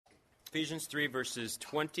Ephesians 3, verses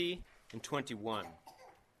 20 and 21.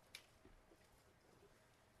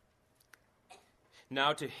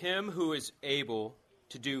 Now to him who is able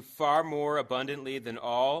to do far more abundantly than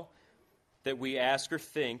all that we ask or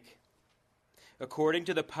think, according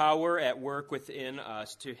to the power at work within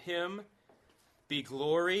us, to him be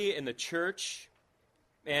glory in the church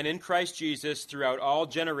and in Christ Jesus throughout all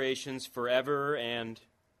generations, forever and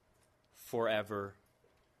forever.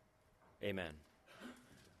 Amen.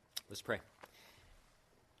 Let's pray.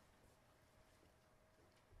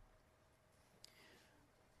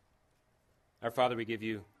 Our Father, we give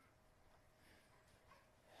you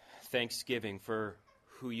thanksgiving for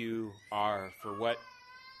who you are, for what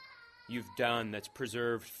you've done that's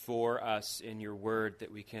preserved for us in your word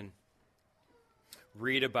that we can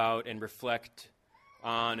read about and reflect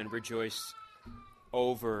on and rejoice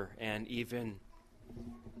over, and even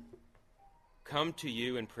come to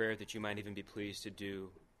you in prayer that you might even be pleased to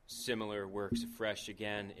do similar works afresh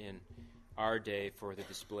again in our day for the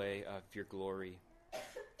display of your glory.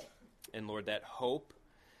 And Lord, that hope,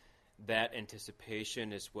 that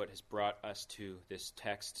anticipation is what has brought us to this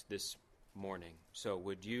text this morning. So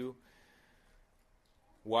would you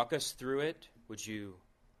walk us through it? Would you,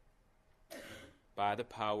 by the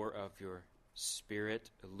power of your Spirit,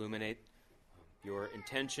 illuminate your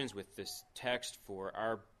intentions with this text for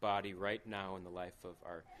our body right now in the life of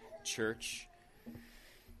our church?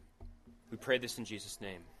 We pray this in Jesus'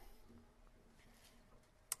 name.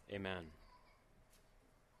 Amen.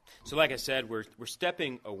 So like I said, we're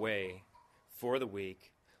stepping away for the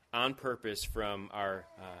week on purpose from our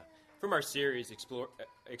series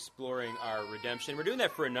exploring our redemption. We're doing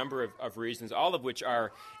that for a number of reasons, all of which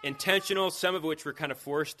are intentional, some of which were kind of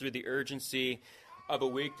forced through the urgency of a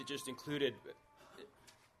week that just included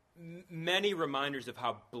many reminders of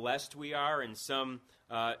how blessed we are, and some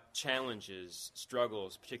challenges,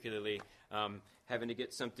 struggles, particularly having to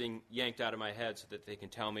get something yanked out of my head so that they can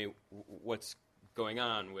tell me what's going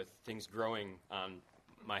on with things growing on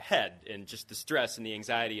my head, and just the stress and the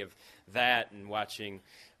anxiety of that, and watching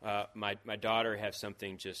my daughter have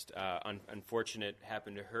something just unfortunate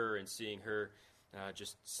happen to her, and seeing her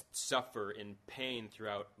just suffer in pain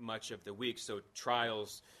throughout much of the week. So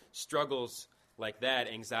trials, struggles like that,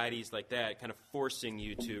 anxieties like that, kind of forcing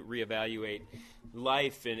you to reevaluate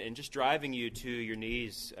life, and just driving you to your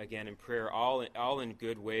knees again in prayer, all in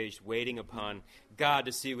good ways, waiting upon God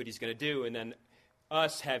to see what he's going to do. And then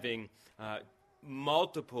us having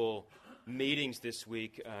multiple meetings this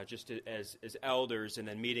week, just as elders, and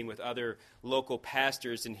then meeting with other local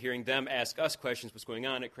pastors and hearing them ask us questions. What's going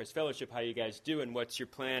on at Christ Fellowship? How you guys doing? What's your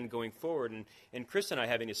plan going forward? And Chris and I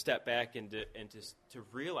having to step back and to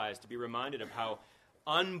realize, to be reminded of how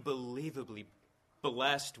unbelievably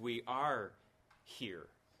blessed we are here,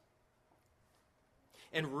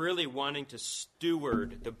 and really wanting to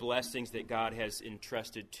steward the blessings that God has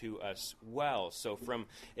entrusted to us well. So from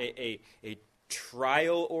a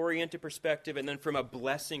trial-oriented perspective, and then from a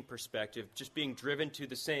blessing perspective, just being driven to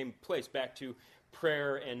the same place, back to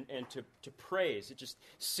prayer and to praise. It just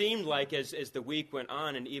seemed like as the week went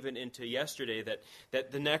on, and even into yesterday,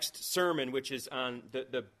 that the next sermon, which is on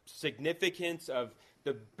the significance of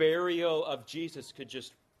the burial of Jesus, could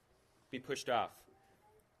just be pushed off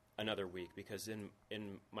another week, because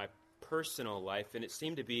in my personal life, and it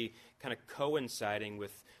seemed to be kind of coinciding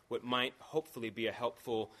with what might hopefully be a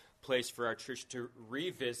helpful place for our church to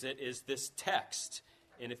revisit, is this text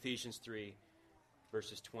in Ephesians 3,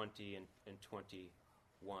 verses 20 and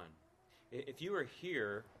 21. If you were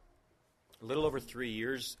here a little over 3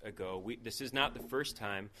 years ago, this is not the first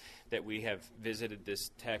time that we have visited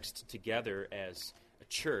this text together as a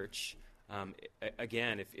church.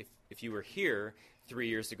 Again, if you were here 3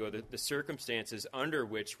 years ago, the circumstances under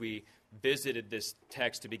which we visited this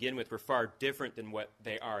text to begin with were far different than what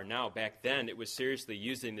they are now. Back then, it was seriously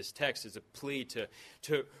using this text as a plea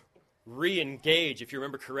to re-engage. If you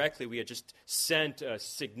remember correctly, we had just sent a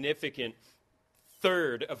significant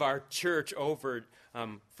third of our church over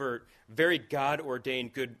for very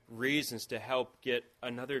God-ordained good reasons to help get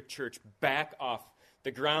another church back off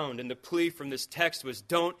the ground. And the plea from this text was,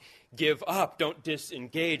 don't give up, don't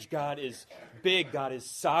disengage. God is big, God is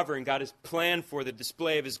sovereign, God has planned for the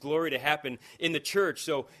display of his glory to happen in the church.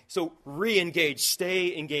 So re-engage,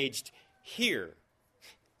 stay engaged here.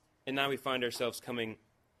 And now we find ourselves coming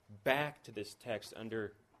back to this text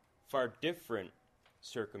under far different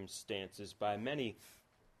circumstances by many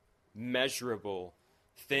measurable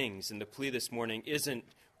things. And the plea this morning isn't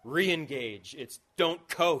re-engage, it's don't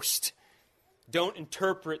coast. Don't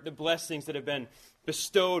interpret the blessings that have been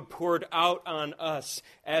bestowed, poured out on us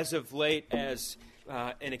as of late as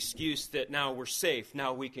an excuse that now we're safe,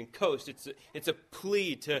 now we can coast. It's a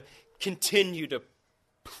plea to continue to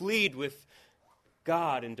plead with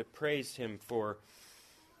God and to praise Him for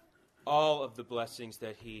all of the blessings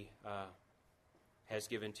that He has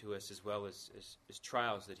given to us, as well as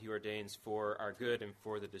trials that He ordains for our good and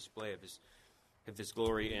for the display of His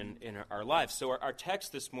glory in our lives. So our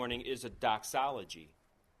text this morning is a doxology.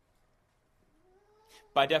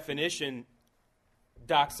 By definition,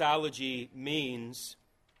 doxology means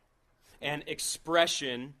an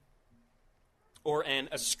expression or an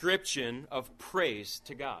ascription of praise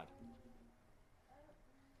to God.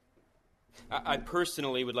 I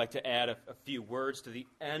personally would like to add a few words to the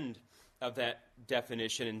end of that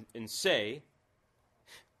definition and say,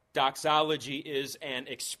 doxology is an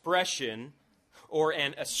expression or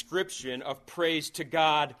an ascription of praise to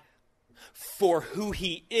God for who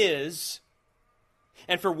He is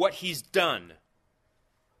and for what He's done.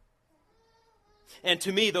 And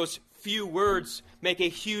to me, those few words make a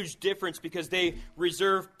huge difference because they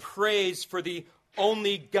reserve praise for the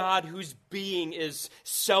only God whose being is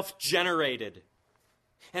self-generated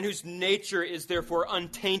and whose nature is therefore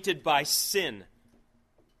untainted by sin,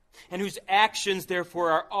 and whose actions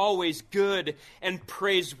therefore are always good and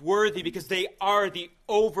praiseworthy because they are the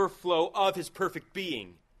overflow of His perfect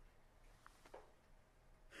being.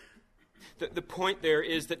 The point there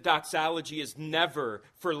is that doxology is never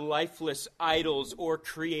for lifeless idols or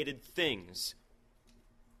created things.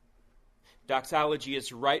 Doxology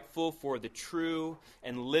is rightful for the true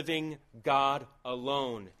and living God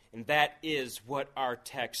alone. And that is what our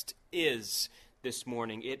text is this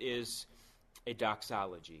morning. It is a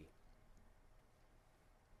doxology.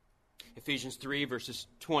 Ephesians 3, verses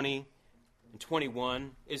 20 and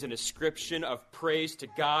 21 is an ascription of praise to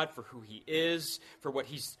God for who He is, for what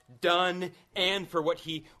He's done, and for what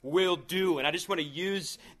He will do. And I just want to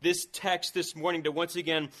use this text this morning to once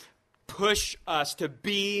again push us to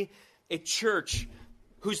be a church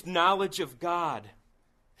whose knowledge of God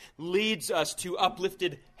leads us to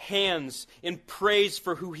uplifted hands in praise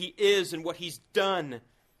for who He is and what He's done,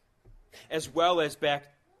 as well as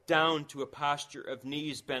back down to a posture of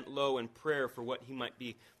knees bent low in prayer for what He might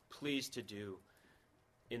be pleased to do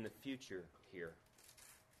in the future here.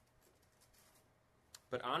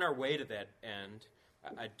 But on our way to that end,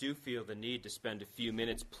 I do feel the need to spend a few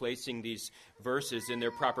minutes placing these verses in their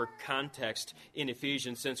proper context in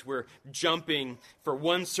Ephesians, since we're jumping for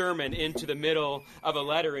one sermon into the middle of a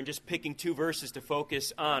letter and just picking two verses to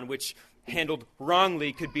focus on, which handled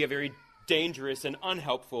wrongly could be a very dangerous and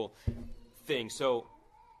unhelpful thing. So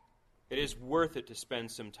it is worth it to spend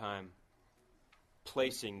some time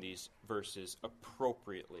placing these verses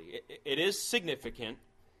appropriately. It is significant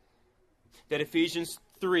that Ephesians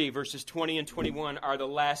 3, verses 20 and 21 are the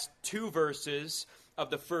last two verses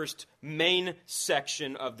of the first main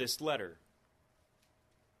section of this letter.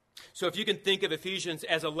 So if you can think of Ephesians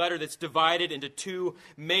as a letter that's divided into two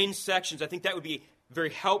main sections, I think that would be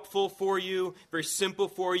very helpful for you, very simple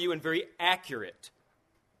for you, and very accurate.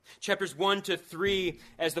 Chapters 1 to 3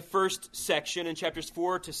 as the first section, and chapters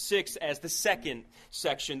 4 to 6 as the second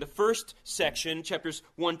section. The first section, chapters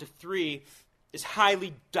 1 to 3, is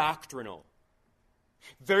highly doctrinal.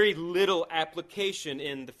 Very little application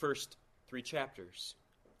in the first three chapters.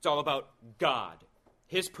 It's all about God,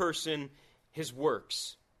 His person, His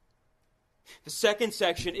works. The second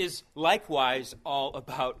section is likewise all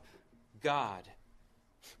about God,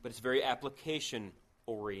 but it's very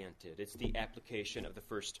application-oriented. It's the application of the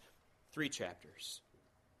first three chapters.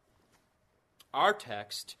 Our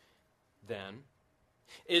text, then,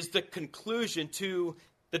 is the conclusion to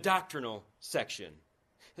the doctrinal section.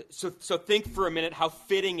 So think for a minute how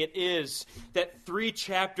fitting it is that 3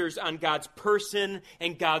 chapters on God's person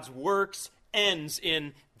and God's works ends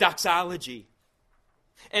in doxology.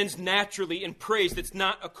 Ends naturally in praise. That's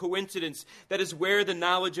not a coincidence. That is where the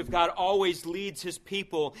knowledge of God always leads His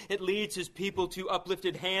people. It leads His people to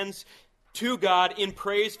uplifted hands to God in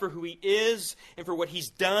praise for who He is and for what He's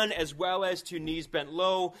done, as well as to knees bent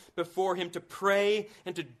low before Him to pray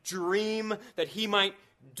and to dream that He might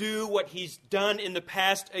do what He's done in the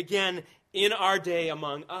past again in our day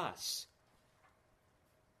among us.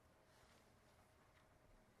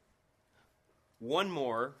 One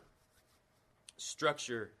more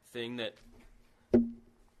structure thing that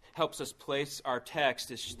helps us place our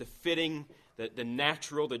text is the fitting, the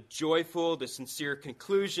natural, the joyful, the sincere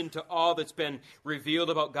conclusion to all that's been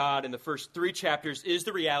revealed about God in the first 3 chapters is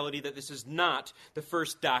the reality that this is not the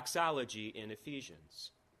first doxology in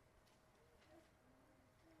Ephesians.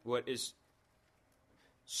 What is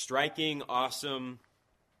striking, awesome,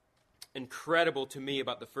 incredible to me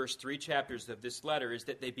about the first 3 chapters of this letter is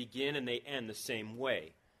that they begin and they end the same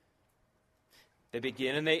way. They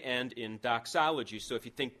begin and they end in doxology. So if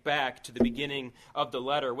you think back to the beginning of the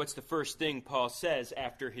letter, what's the first thing Paul says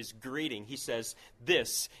after his greeting? He says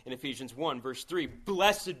this in Ephesians 1, verse 3,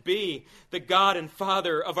 "Blessed be the God and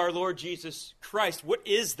Father of our Lord Jesus Christ." What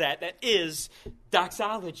is that? That is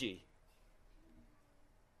doxology.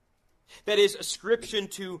 That is ascription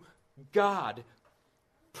to God,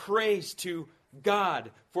 praise to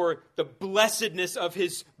God for the blessedness of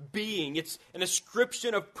his being. It's an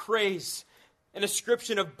ascription of praise, an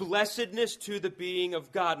ascription of blessedness to the being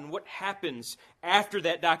of God. And what happens after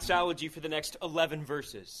that doxology for the next 11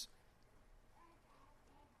 verses?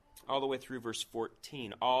 All the way through verse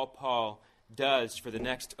 14. All Paul does for the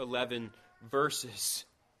next 11 verses,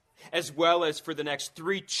 as well as for the next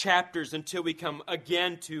 3 chapters until we come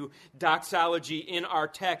again to doxology in our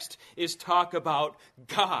text, is talk about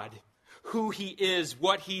God, who he is,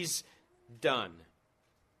 what he's done.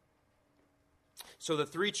 So the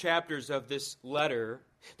 3 chapters of this letter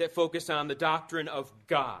that focus on the doctrine of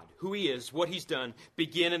God, who he is, what he's done,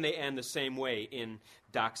 begin and they end the same way in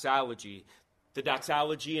doxology. The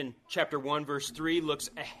doxology in chapter 1, verse 3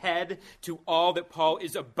 looks ahead to all that Paul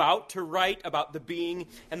is about to write about the being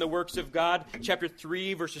and the works of God. Chapter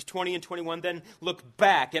 3, verses 20 and 21 then look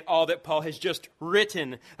back at all that Paul has just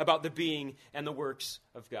written about the being and the works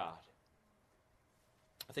of God.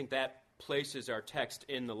 I think that places our text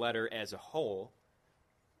in the letter as a whole.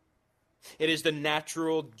 It is the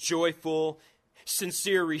natural, joyful,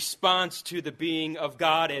 sincere response to the being of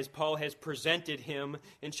God as Paul has presented him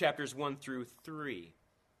in chapters 1 through 3.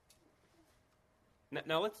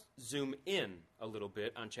 Now let's zoom in a little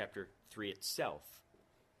bit on chapter 3 itself.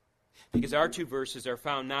 Because our 2 verses are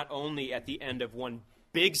found not only at the end of one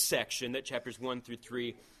big section that chapters 1 through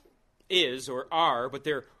 3 is or are, but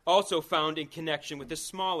they're also found in connection with the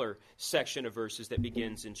smaller section of verses that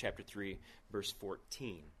begins in chapter 3, verse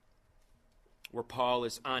 14. Where Paul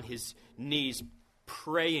is on his knees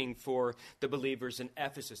praying for the believers in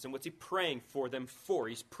Ephesus. And what's he praying for them for?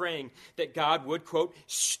 He's praying that God would, quote,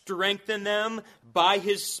 strengthen them by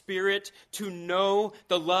his Spirit to know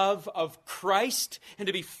the love of Christ and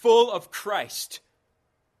to be full of Christ.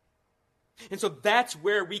 And so that's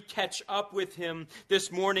where we catch up with him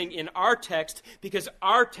this morning in our text, because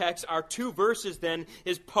our text, our 2 verses then,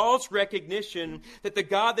 is Paul's recognition that the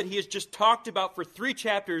God that he has just talked about for 3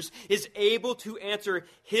 chapters is able to answer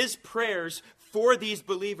his prayers for these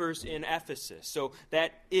believers in Ephesus. So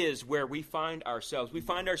that is where we find ourselves. We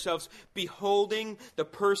find ourselves beholding the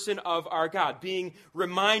person of our God, being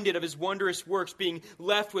reminded of his wondrous works, being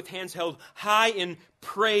left with hands held high in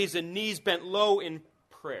praise and knees bent low in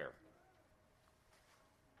prayer.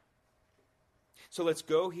 So let's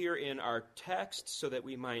go here in our text so that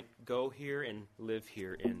we might go here and live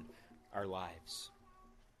here in our lives.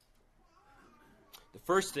 The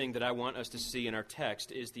first thing that I want us to see in our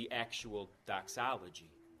text is the actual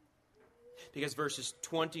doxology. Because verses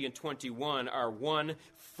 20 and 21 are one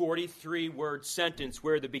 43-word sentence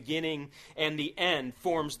where the beginning and the end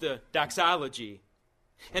forms the doxology.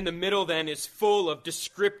 And the middle then is full of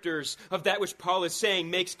descriptors of that which Paul is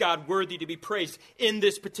saying makes God worthy to be praised in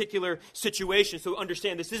this particular situation. So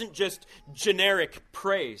understand, this isn't just generic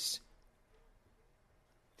praise.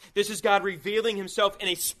 This is God revealing himself in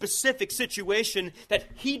a specific situation that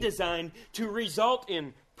he designed to result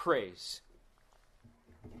in praise.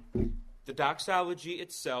 The doxology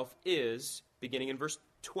itself is, beginning in verse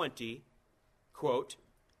 20, quote,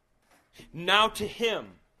 "Now to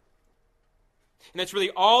him." And that's really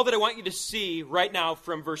all that I want you to see right now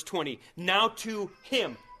from verse 20. Now to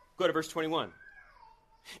him. Go to verse 21.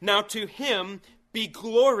 "Now to him be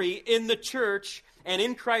glory in the church and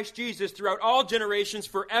in Christ Jesus throughout all generations,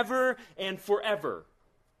 forever and forever."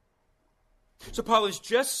 So Paul has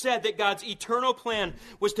just said that God's eternal plan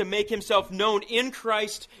was to make himself known in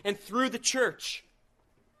Christ and through the church.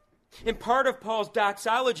 And part of Paul's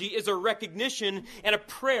doxology is a recognition and a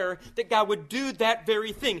prayer that God would do that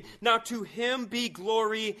very thing. Now to him be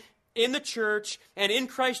glory in the church and in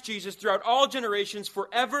Christ Jesus throughout all generations,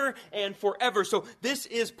 forever and forever. So this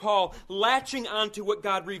is Paul latching on to what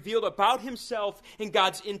God revealed about himself and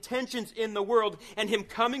God's intentions in the world, and him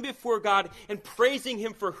coming before God and praising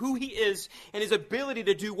him for who he is and his ability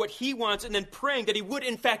to do what he wants, and then praying that he would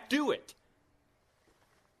in fact do it.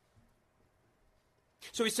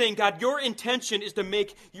 So he's saying, God, your intention is to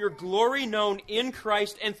make your glory known in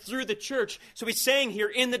Christ and through the church. So he's saying here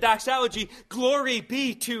in the doxology, glory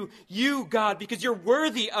be to you, God, because you're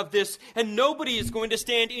worthy of this, and nobody is going to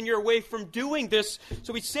stand in your way from doing this.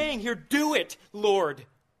 So he's saying here, do it, Lord.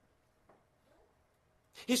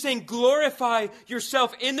 He's saying, glorify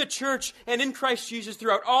yourself in the church and in Christ Jesus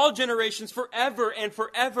throughout all generations, forever and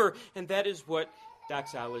forever. And that is what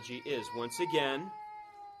doxology is. Once again,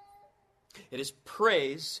 it is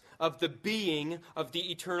praise of the being of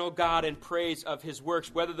the eternal God and praise of his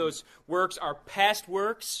works, whether those works are past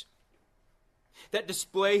works that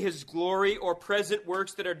display his glory or present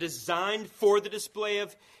works that are designed for the display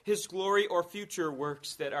of his glory or future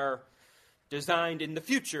works that are designed in the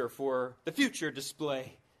future for the future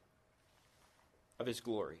display of his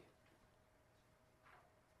glory.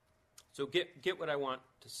 So get what I want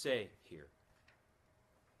to say here.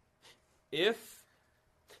 If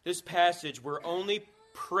this passage were only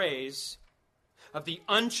praise of the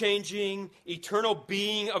unchanging, eternal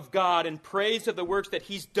being of God and praise of the works that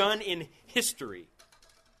he's done in history,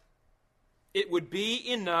 it would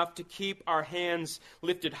be enough to keep our hands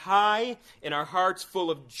lifted high and our hearts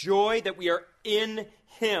full of joy that we are in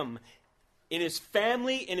him, in his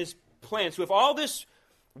family, in his plan. So if all this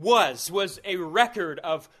was a record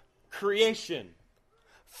of creation,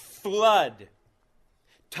 flood,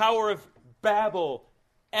 Tower of Babel,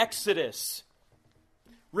 Exodus,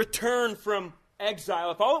 return from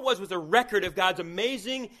exile, if all it was a record of God's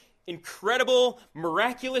amazing, incredible,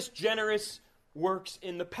 miraculous, generous works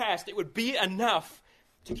in the past, it would be enough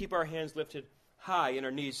to keep our hands lifted high and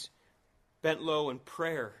our knees bent low in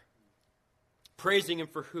prayer, praising him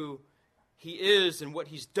for who he is and what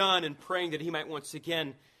he's done, and praying that he might once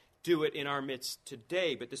again do it in our midst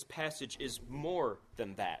today. But this passage is more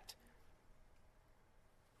than that.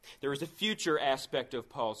 There is a future aspect of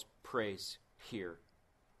Paul's praise here.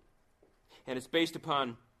 And it's based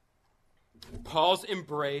upon Paul's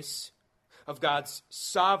embrace of God's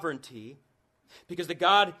sovereignty, because the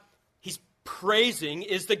God he's praising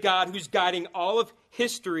is the God who's guiding all of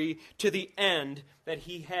history to the end that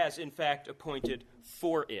he has, in fact, appointed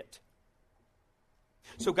for it.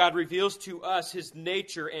 So God reveals to us his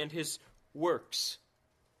nature and his works.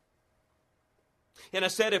 And I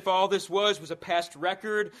said if all this was a past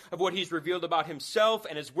record of what he's revealed about himself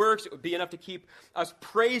and his works, it would be enough to keep us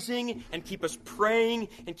praising and keep us praying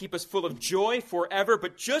and keep us full of joy forever.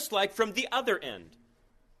 But just like from the other end,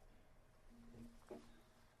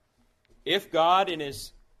 if God in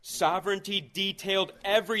his sovereignty detailed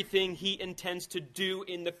everything he intends to do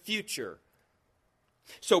in the future,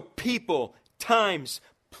 so people, times,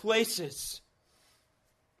 places,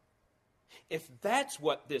 if that's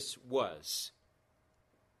what this was,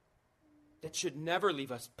 that should never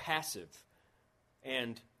leave us passive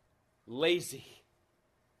and lazy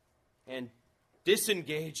and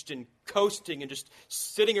disengaged and coasting and just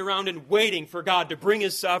sitting around and waiting for God to bring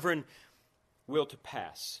his sovereign will to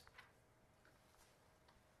pass.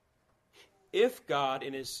 If God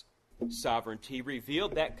in his sovereignty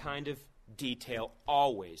revealed that kind of detail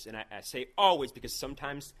always, and I say always because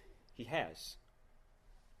sometimes he has.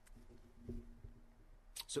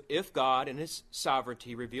 So if God in his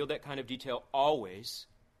sovereignty revealed that kind of detail always,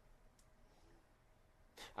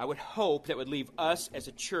 I would hope that would leave us as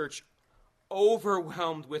a church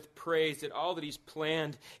overwhelmed with praise at all that he's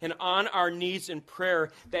planned, and on our knees in prayer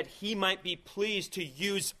that he might be pleased to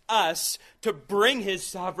use us to bring his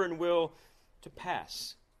sovereign will to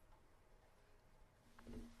pass.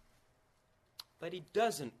 But he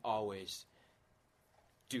doesn't always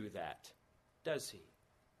do that, does he?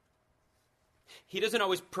 He doesn't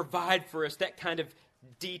always provide for us that kind of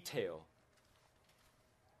detail.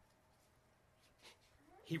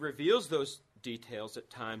 He reveals those details at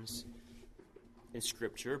times in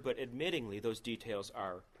Scripture, but admittingly, those details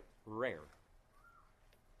are rare.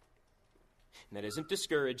 And that isn't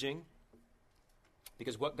discouraging,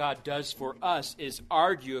 because what God does for us is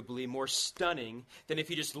arguably more stunning than if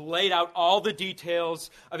he just laid out all the details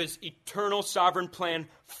of his eternal sovereign plan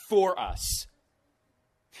for us.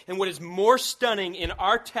 And what is more stunning in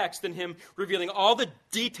our text than him revealing all the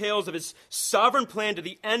details of his sovereign plan to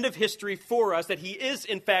the end of history for us, that he is,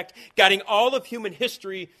 in fact, guiding all of human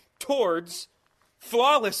history towards,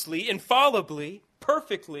 flawlessly, infallibly,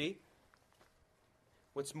 perfectly.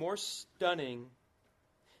 What's more stunning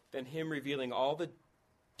than him revealing all the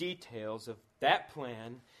details of that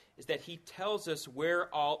plan is that he tells us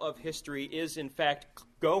where all of history is, in fact,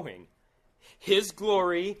 going. His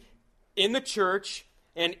glory in the church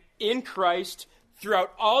and in Christ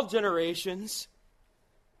throughout all generations.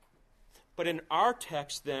 But in our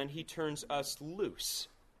text, then, he turns us loose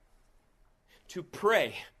to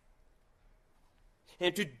pray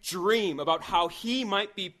and to dream about how he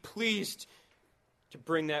might be pleased to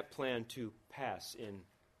bring that plan to pass in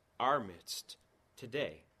our midst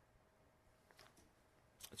today.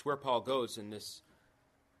 That's where Paul goes in this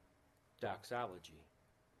doxology.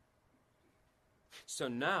 So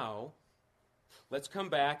now, let's come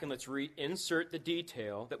back and let's reinsert the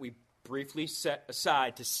detail that we briefly set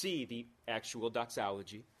aside to see the actual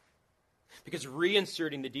doxology. Because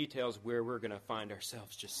reinserting the details where we're going to find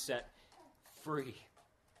ourselves just set free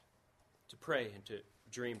to pray and to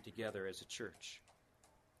dream together as a church.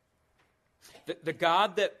 The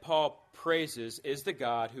God that Paul praises is the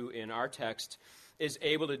God who, in our text, is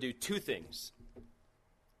able to do two things.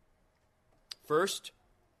 First,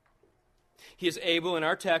 he is able in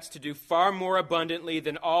our text to do far more abundantly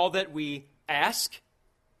than all that we ask,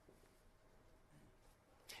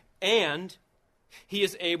 and he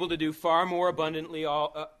is able to do far more abundantly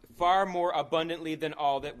than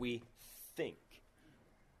all that we think.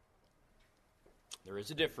 There is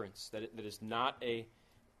a difference. That is not a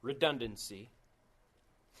redundancy.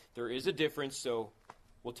 There is a difference, so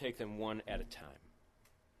we'll take them one at a time.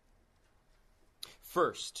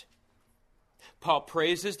 First, Paul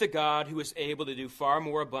praises the God who is able to do far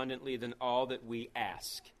more abundantly than all that we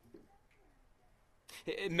ask.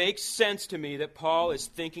 It makes sense to me that Paul is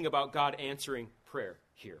thinking about God answering prayer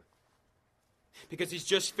here. Because he's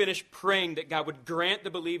just finished praying that God would grant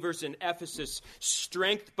the believers in Ephesus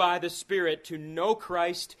strength by the Spirit to know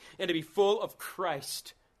Christ and to be full of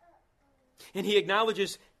Christ. And he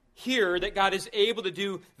acknowledges here that God is able to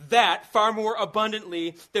do that far more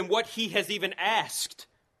abundantly than what he has even asked.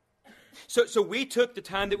 So we took the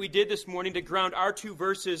time that we did this morning to ground our two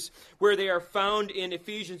verses where they are found in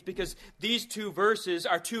Ephesians, because these two verses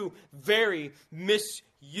are two very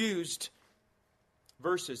misused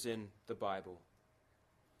verses in the Bible.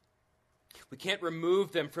 We can't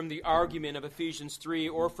remove them from the argument of Ephesians 3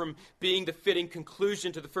 or from being the fitting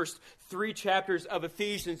conclusion to the first 3 chapters of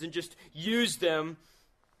Ephesians and just use them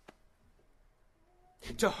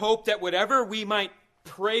to hope that whatever we might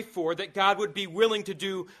pray for, that God would be willing to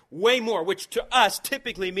do way more, which to us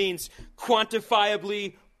typically means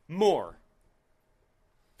quantifiably more.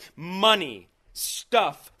 Money,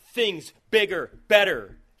 stuff, things, bigger,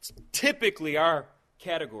 better. It's typically our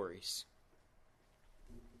categories.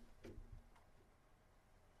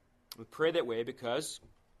 We pray that way because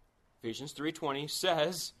Ephesians 3:20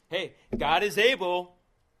 says, hey, God is able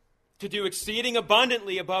to do exceeding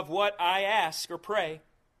abundantly above what I ask or pray.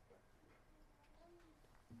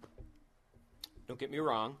 Don't get me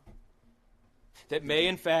wrong. That may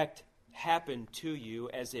in fact happen to you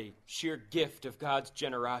as a sheer gift of God's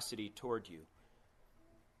generosity toward you.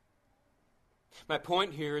 My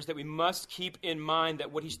point here is that we must keep in mind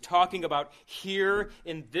that what he's talking about here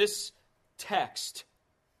in this text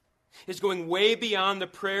is going way beyond the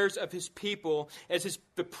prayers of his people, as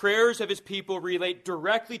the prayers of his people relate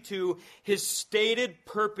directly to his stated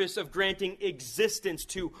purpose of granting existence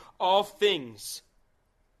to all things,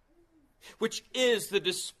 which is the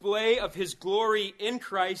display of his glory in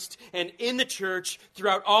Christ and in the church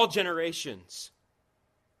throughout all generations.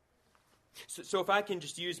 So if I can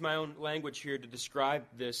just use my own language here to describe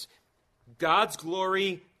this, God's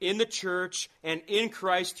glory in the church and in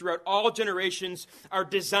Christ throughout all generations are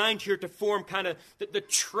designed here to form kind of the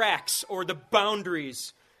tracks or the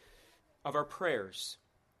boundaries of our prayers.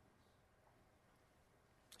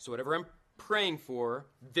 So whatever I'm praying for,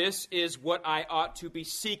 this is what I ought to be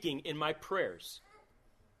seeking in my prayers.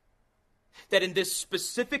 That in this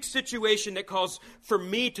specific situation that calls for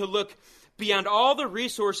me to look beyond all the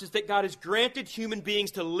resources that God has granted human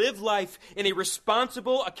beings to live life in a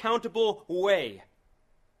responsible, accountable way,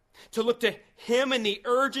 to look to him in the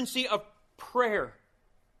urgency of prayer.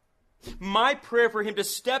 My prayer for him to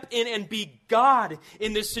step in and be God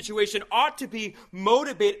in this situation ought to be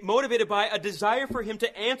motivated by a desire for him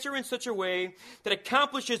to answer in such a way that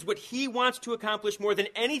accomplishes what he wants to accomplish more than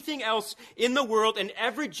anything else in the world and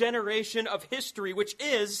every generation of history, which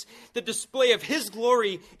is the display of his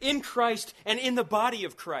glory in Christ and in the body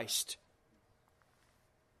of Christ.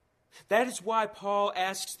 That is why Paul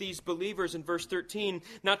asks these believers in verse 13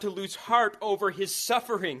 not to lose heart over his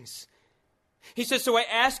sufferings. He says, so I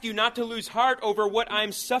ask you not to lose heart over what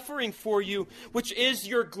I'm suffering for you, which is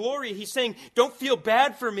your glory. He's saying, don't feel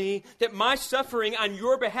bad for me that my suffering on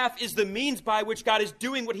your behalf is the means by which God is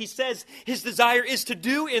doing what he says his desire is to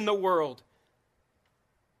do in the world.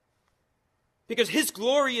 Because his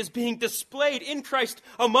glory is being displayed in Christ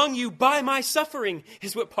among you by my suffering,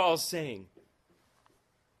 is what Paul's saying.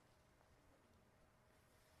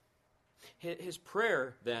 His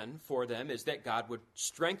prayer then for them is that God would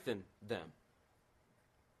strengthen them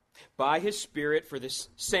by his Spirit for this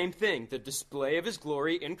same thing, the display of his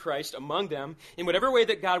glory in Christ among them in whatever way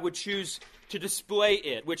that God would choose to display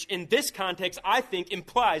it, which in this context I think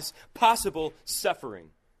implies possible suffering.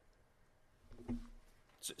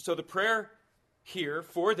 So the prayer here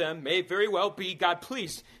for them may very well be, God,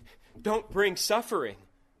 please don't bring suffering.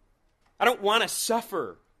 I don't want to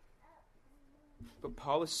suffer. But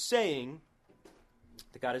Paul is saying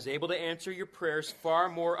that God is able to answer your prayers far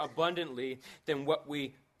more abundantly than what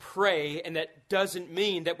we pray, and that doesn't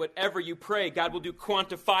mean that whatever you pray, God will do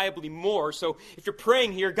quantifiably more. So if you're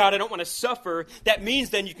praying here, God, I don't want to suffer, that means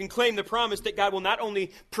then you can claim the promise that God will not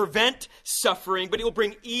only prevent suffering, but he will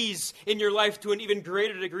bring ease in your life to an even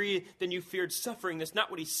greater degree than you feared suffering. That's not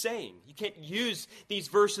what he's saying. You can't use these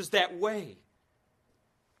verses that way.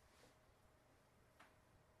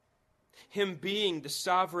 Him being the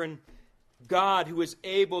sovereign God who is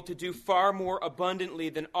able to do far more abundantly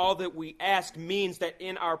than all that we ask means that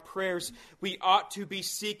in our prayers we ought to be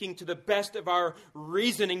seeking to the best of our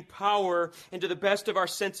reasoning power and to the best of our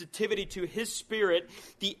sensitivity to his Spirit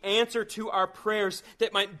the answer to our prayers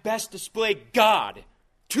that might best display God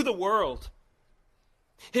to the world.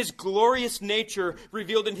 His glorious nature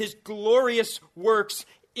revealed in his glorious works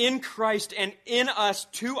in Christ and in us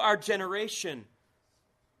to our generation.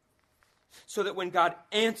 So that when God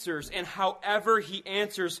answers, and however he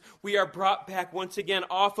answers, we are brought back once again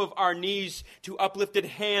off of our knees to uplifted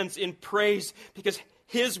hands in praise, because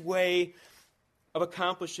his way of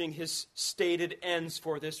accomplishing his stated ends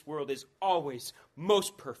for this world is always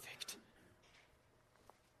most perfect.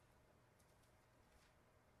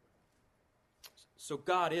 So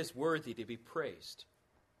God is worthy to be praised.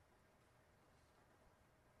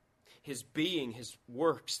 His being, his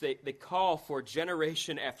works, they call for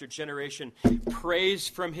generation after generation praise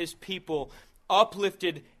from his people,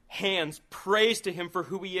 uplifted hands, praise to him for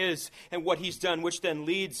who he is and what he's done, which then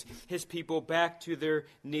leads his people back to their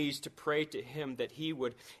knees to pray to him that he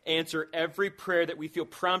would answer every prayer that we feel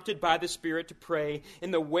prompted by the Spirit to pray in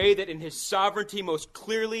the way that in his sovereignty most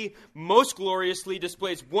clearly, most gloriously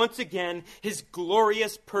displays once again his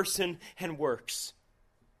glorious person and works.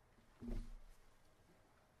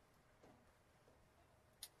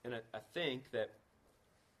 And I think that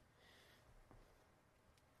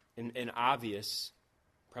an obvious,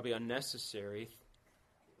 probably unnecessary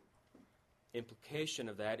implication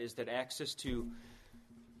of that is that access to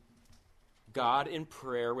God in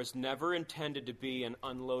prayer was never intended to be an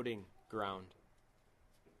unloading ground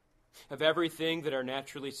of everything that our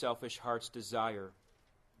naturally selfish hearts desire,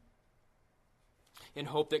 in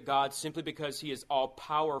hope that God, simply because he is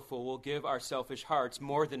all-powerful, will give our selfish hearts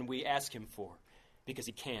more than we ask him for. Because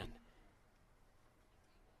he can.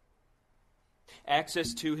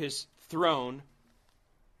 Access to his throne,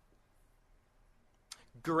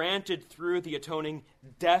 granted through the atoning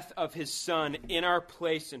death of his Son in our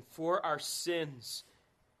place and for our sins,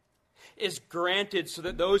 is granted so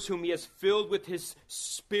that those whom he has filled with his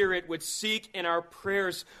Spirit would seek in our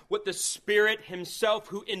prayers what the Spirit himself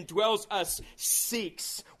who indwells us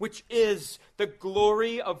seeks, which is the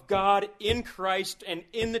glory of God in Christ and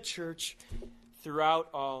in the church throughout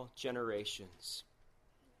all generations.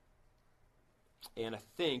 And I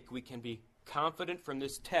think we can be confident from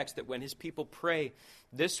this text that when his people pray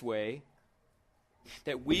this way,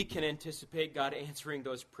 that we can anticipate God answering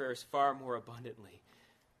those prayers far more abundantly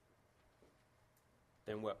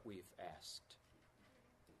than what we've asked.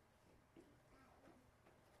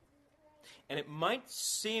 And it might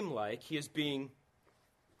seem like he is being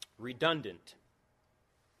redundant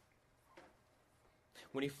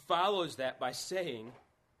when he follows that by saying,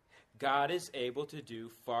 God is able to do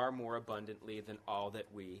far more abundantly than all that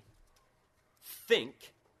we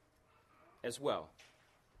think as well.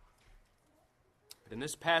 But in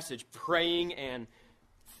this passage, praying and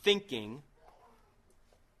thinking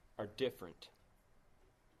are different.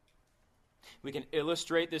 We can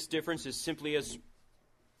illustrate this difference as simply as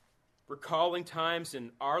recalling times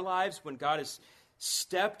in our lives when God has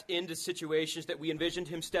stepped into situations that we envisioned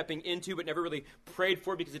him stepping into but never really prayed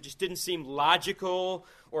for because it just didn't seem logical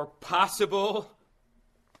or possible.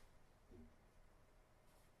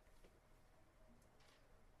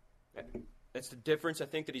 That's the difference, I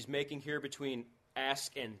think, that he's making here between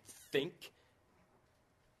ask and think,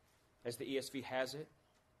 as the ESV has it.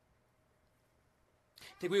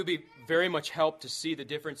 I think we would be very much helped to see the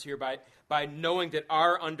difference here by knowing that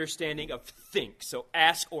our understanding of think, so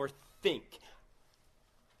ask or think,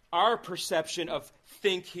 our perception of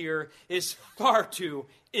think here is far too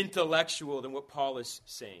intellectual than what Paul is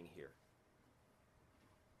saying here.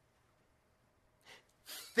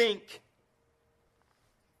 Think,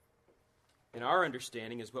 in our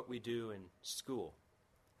understanding, is what we do in school,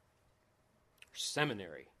 or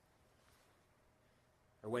seminary,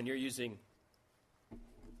 or when you're using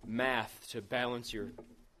math to balance your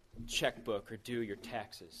checkbook or do your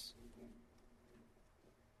taxes.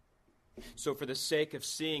 So for the sake of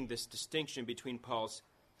seeing this distinction between Paul's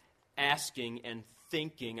asking and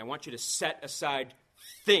thinking, I want you to set aside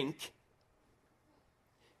think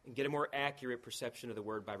and get a more accurate perception of the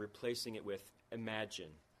word by replacing it with imagine.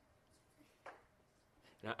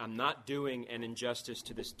 Now, I'm not doing an injustice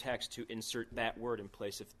to this text to insert that word in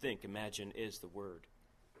place of think. Imagine is the word.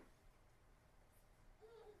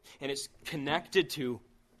 And it's connected to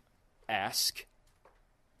ask,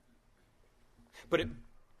 but it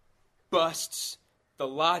busts the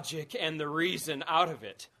logic and the reason out of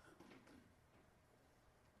it.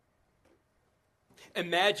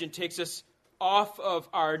 Imagine takes us off of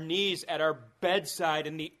our knees at our bedside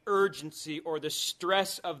in the urgency or the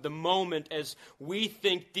stress of the moment as we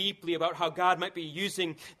think deeply about how God might be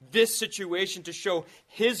using this situation to show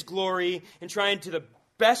His glory and trying to the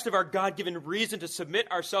best of our God-given reason to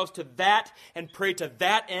submit ourselves to that and pray to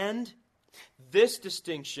that end. This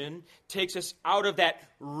distinction takes us out of that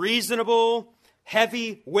reasonable,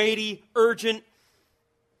 heavy, weighty, urgent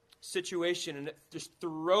situation, and it just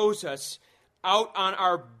throws us out on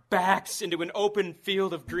our backs into an open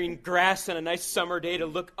field of green grass on a nice summer day to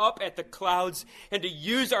look up at the clouds and to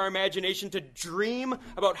use our imagination to dream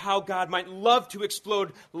about how God might love to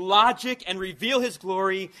explode logic and reveal His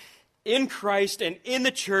glory in Christ and in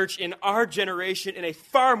the church in our generation in a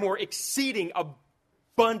far more exceeding,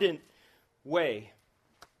 abundant way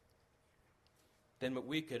than what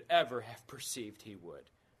we could ever have perceived He would.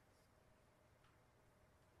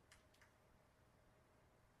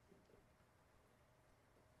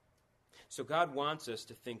 So God wants us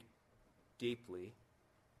to think deeply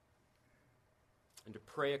and to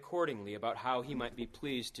pray accordingly about how He might be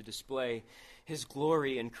pleased to display His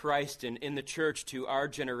glory in Christ and in the church to our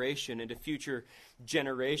generation and to future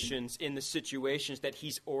generations in the situations that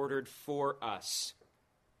He's ordered for us.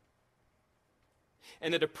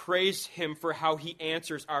 And then to praise Him for how He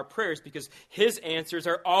answers our prayers, because His answers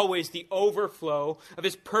are always the overflow of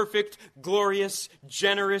His perfect, glorious,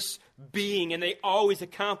 generous being, and they always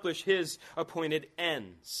accomplish His appointed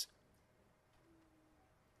ends.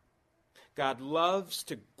 God loves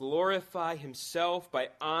to glorify Himself by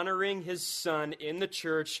honoring His Son in the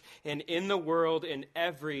church and in the world in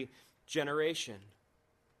every generation.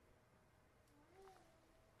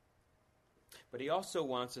 But He also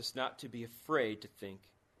wants us not to be afraid to think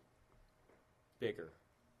bigger.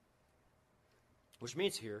 Which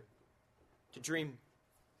means here to dream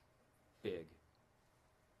big.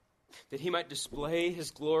 That He might display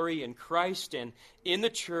His glory in Christ and in the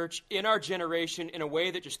church, in our generation, in a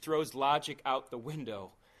way that just throws logic out the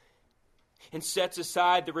window and sets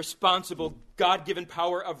aside the responsible, God-given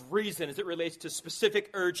power of reason as it relates to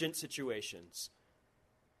specific urgent situations.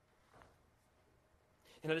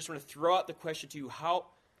 And I just want to throw out the question to you,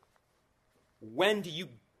 when do you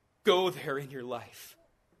go there in your life?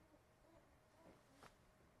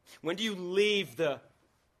 When do you leave the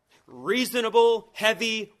reasonable,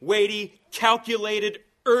 heavy, weighty, calculated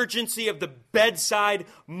urgency of the bedside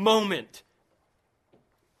moment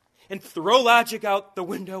and throw logic out the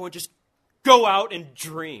window and just go out and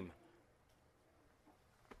dream?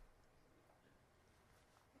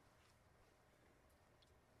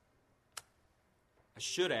 I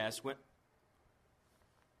should ask,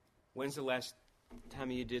 when's the last time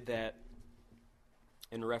you did that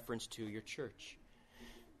in reference to your church?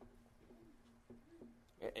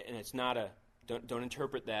 And it's not don't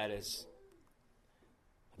interpret that as,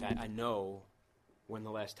 I know when the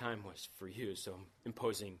last time was for you, so I'm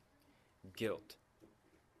imposing guilt.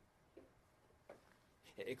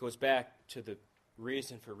 It goes back to the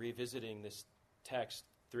reason for revisiting this text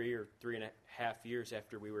 3 or 3.5 years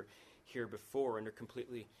after we were here before under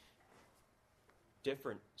completely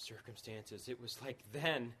different circumstances. It was like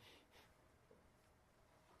then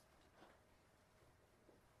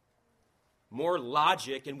more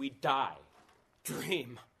logic and we die,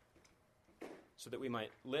 dream, so that we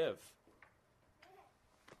might live.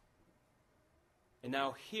 And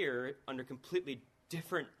now here, under completely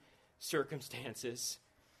different circumstances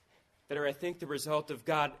that are, I think, the result of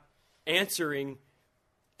God answering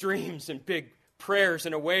dreams and big prayers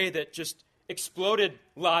in a way that just exploded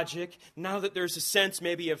logic. Now that there's a sense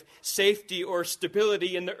maybe of safety or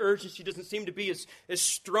stability and the urgency doesn't seem to be as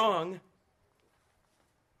strong,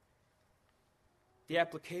 the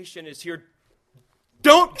application is here.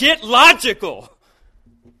 Don't get logical.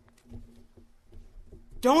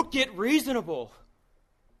 Don't get reasonable.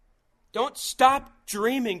 Don't stop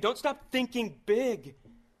dreaming. Don't stop thinking big.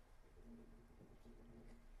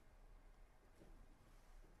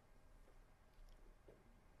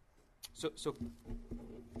 So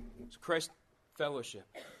Christ fellowship.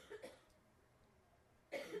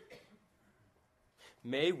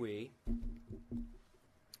 may we,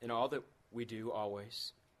 in all that we do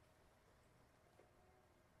always,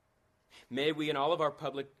 may we in all of our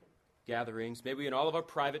public gatherings, may we in all of our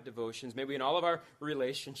private devotions, may we in all of our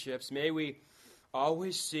relationships, may we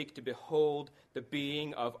always seek to behold the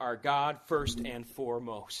being of our God first and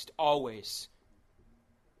foremost, always.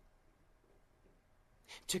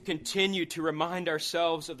 To continue to remind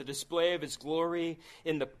ourselves of the display of His glory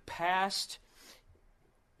in the past,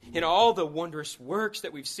 in all the wondrous works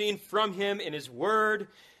that we've seen from Him in His Word,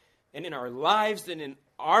 and in our lives, and in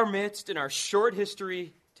our midst, in our short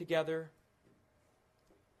history together.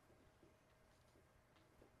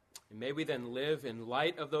 And may we then live in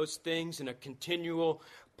light of those things in a continual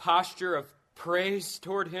posture of praise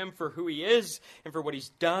toward Him for who He is and for what He's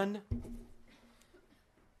done.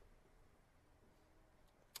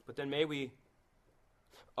 But then may we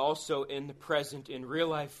also in the present, in real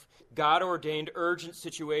life, God-ordained urgent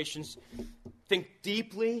situations, think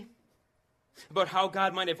deeply about how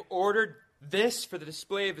God might have ordered this for the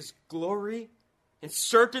display of His glory, and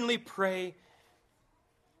certainly pray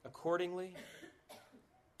accordingly.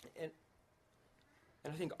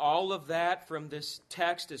 And I think all of that from this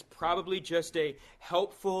text is probably just a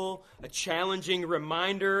helpful, a challenging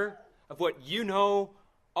reminder of what you know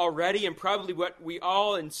already, and probably what we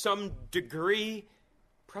all, in some degree,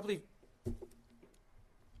 probably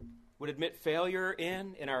would admit failure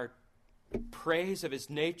in our praise of His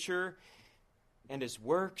nature and His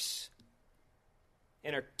works,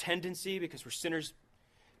 and our tendency, because we're sinners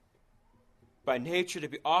by nature,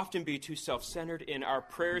 to often be too self-centered in our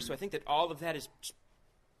prayers. So I think that all of that is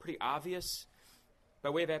pretty obvious by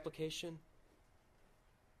way of application.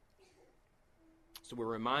 So we're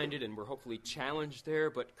reminded and we're hopefully challenged there,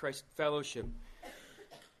 but Christ Fellowship,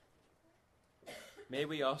 may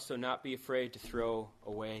we also not be afraid to throw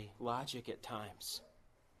away logic at times.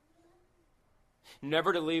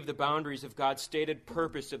 Never to leave the boundaries of God's stated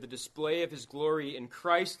purpose of the display of His glory in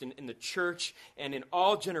Christ and in the church and in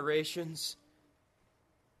all generations,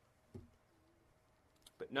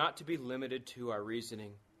 but not to be limited to our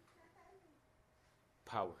reasoning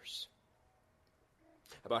powers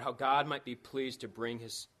about how God might be pleased to bring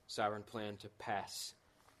His sovereign plan to pass.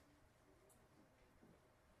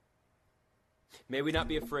 May we not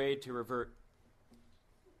be afraid to revert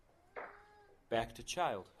back to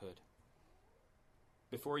childhood,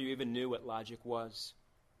 before you even knew what logic was.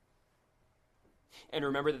 And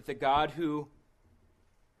remember that the God who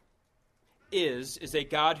is a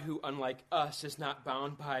God who, unlike us, is not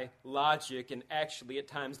bound by logic and actually at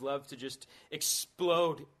times loves to just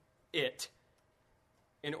explode it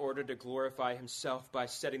in order to glorify Himself by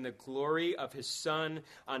setting the glory of His Son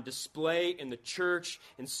on display in the church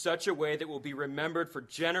in such a way that will be remembered for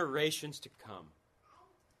generations to come.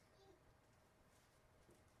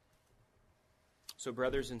 So,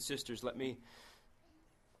 brothers and sisters, let me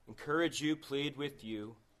encourage you, plead with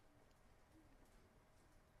you,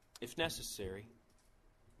 if necessary,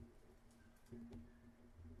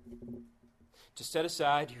 to set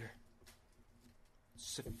aside your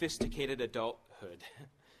sophisticated adulthood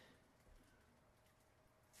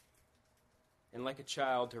and, like a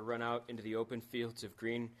child, to run out into the open fields of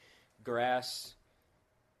green grass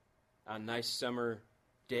on nice summer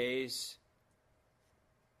days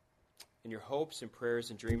in your hopes and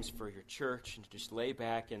prayers and dreams for your church, and to just lay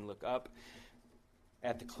back and look up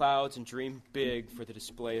at the clouds and dream big for the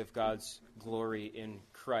display of God's glory in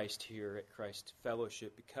Christ here at Christ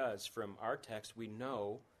Fellowship, because from our text we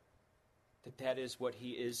know that that is what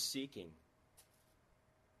He is seeking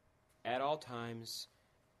at all times,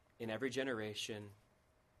 in every generation,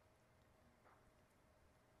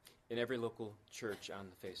 in every local church on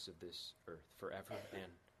the face of this earth, forever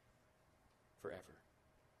and forever.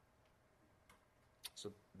 So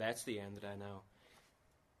that's the end that I now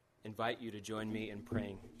invite you to join me in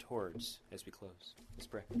praying towards as we close. Let's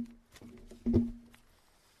pray.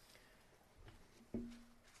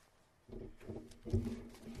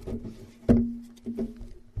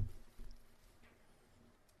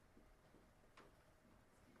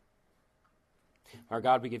 Our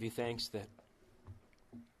God, we give you thanks that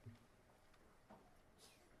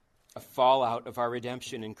a fallout of our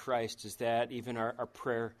redemption in Christ is that even our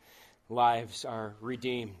prayer lives are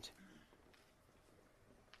redeemed.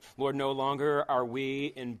 Lord, no longer are we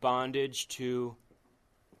in bondage to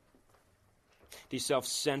the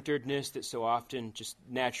self-centeredness that so often just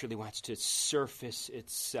naturally wants to surface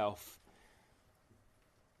itself.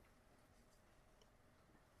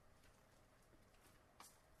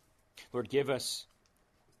 Lord, give us,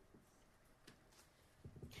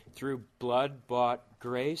 through blood-bought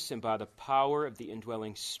grace and by the power of the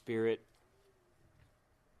indwelling Spirit,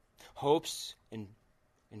 hopes and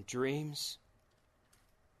and dreams.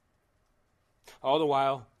 All the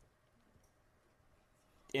while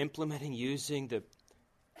implementing, using the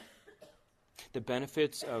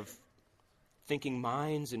benefits of thinking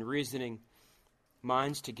minds and reasoning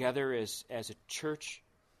minds together as a church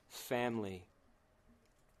family.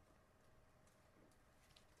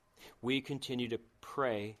 We continue to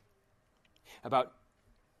pray about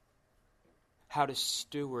how to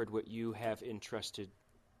steward what you have entrusted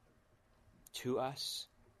to us.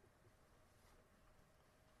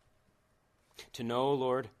 To know,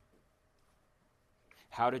 Lord,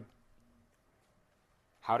 how to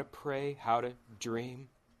pray, how to dream.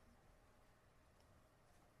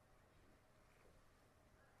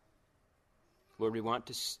 Lord, we want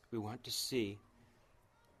to see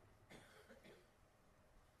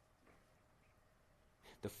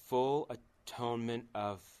the full atonement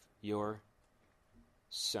of your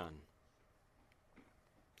Son.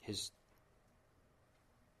 His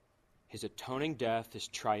atoning death, his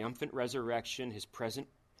triumphant resurrection, his present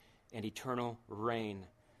and eternal reign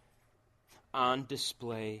on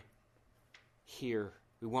display here.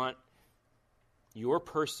 We want your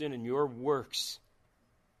person and your works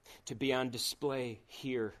to be on display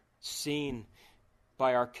here, seen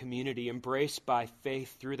by our community, embraced by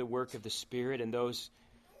faith through the work of the Spirit and those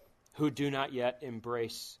who do not yet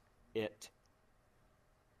embrace it.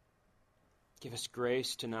 Give us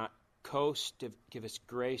grace to not coast. Give us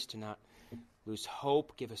grace to not lose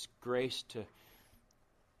hope. Give us grace to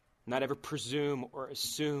not ever presume or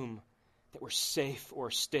assume that we're safe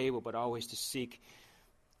or stable, but always to seek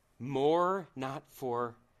more, not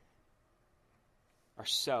for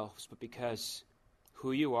ourselves, but because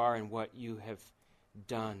who you are and what you have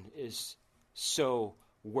done is so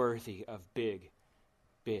worthy of big,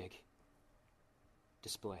 big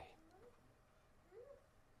display.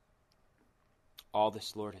 All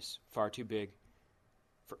this, Lord, is far too big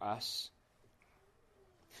for us.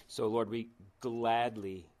 So, Lord, we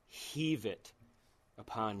gladly heave it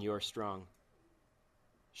upon your strong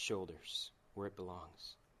shoulders where it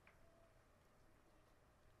belongs.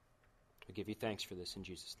 We give you thanks for this in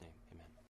Jesus' name.